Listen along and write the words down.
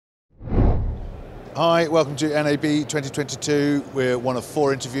Hi, welcome to NAB 2022. We're one of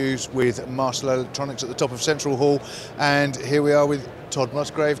 4 interviews with Marshall Electronics at the top of Central Hall, and here we are with Todd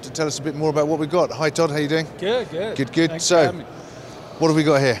Musgrave to tell us a bit more about what we've got. Hi Todd, how you doing? Good. Good. Thanks So, for having me. what have we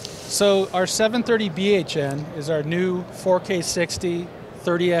got here? So our 730-BHN is our new 4K 60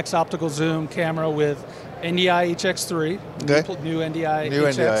 30x optical zoom camera with NDI HX3, Okay. new NDI New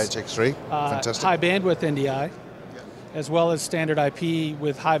HX, NDI HX3, fantastic. High Bandwidth NDI, as well as standard IP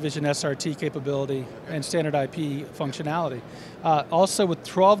with high vision SRT capability and standard IP functionality. Also with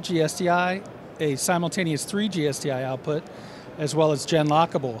 12G SDI, a simultaneous 3G SDI output, as well as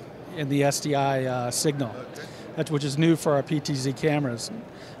genlockable in the SDI signal, which is new for our PTZ cameras.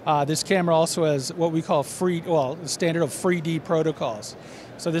 This camera also has what we call the standard of 3D protocols.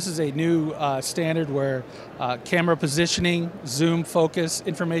 So this is a new standard where camera positioning, zoom, focus,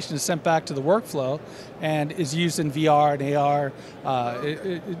 information is sent back to the workflow and is used in VR and AR.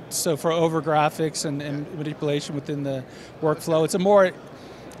 So for over graphics and manipulation within the workflow,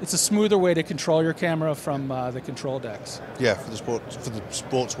 it's a smoother way to control your camera from the control decks. Yeah, for the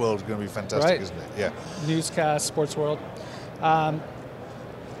sports world, it's going to be fantastic, right. Isn't it? Yeah. Newscast, sports world.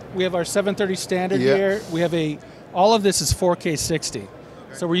 We have our 730 standard Yeah. here. We have all of this is 4K 60.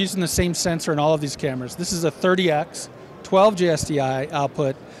 So we're using the same sensor in all of these cameras. This is a 30x, 12G SDI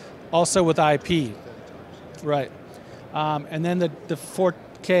output, also with IP. Right. And then the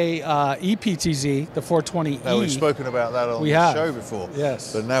 4K ePTZ, the 420E. Now we've spoken about that on the show before.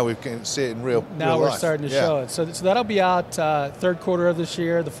 Yes. But now we can see it in real life. Now we're starting to show it. So that'll be out third quarter of this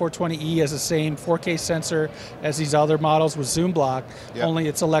year. The 420E has the same 4K sensor as these other models with zoom block, only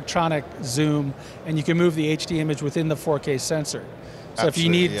it's electronic zoom, and you can move the HD image within the 4K sensor. So if you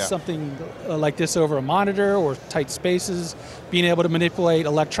need something like this over a monitor or tight spaces, being able to manipulate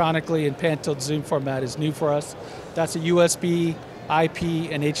electronically in pan-tilt zoom format is new for us. That's a USB,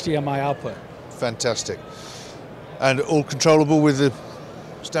 IP, and HDMI output. Fantastic. And all controllable with the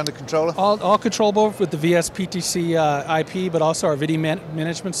standard controller? All controllable with the VSPTC IP, but also our video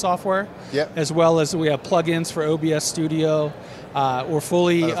management software, as well as we have plugins for OBS Studio. We're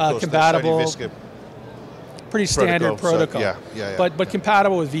fully compatible. Pretty standard protocol. But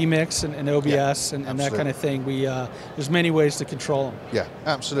compatible with vMix and OBS and that kind of thing. There's many ways to control them. Yeah,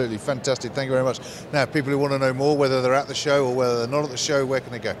 absolutely. Fantastic. Thank you very much. Now, people who want to know more, whether they're at the show or whether they're not at the show, where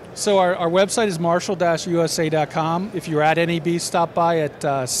can they go? So our website is marshall-usa.com. If you're at NAB, stop by at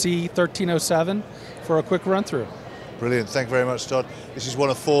C1307 for a quick run-through. Brilliant. Thank you very much, Todd. This is one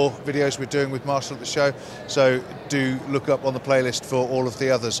of 4 videos we're doing with Marshall at the show, so do look up on the playlist for all of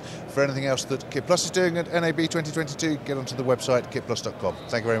the others. For anything else that Kit Plus is doing at NAB 2022, get onto the website kitplus.com.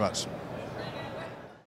 Thank you very much.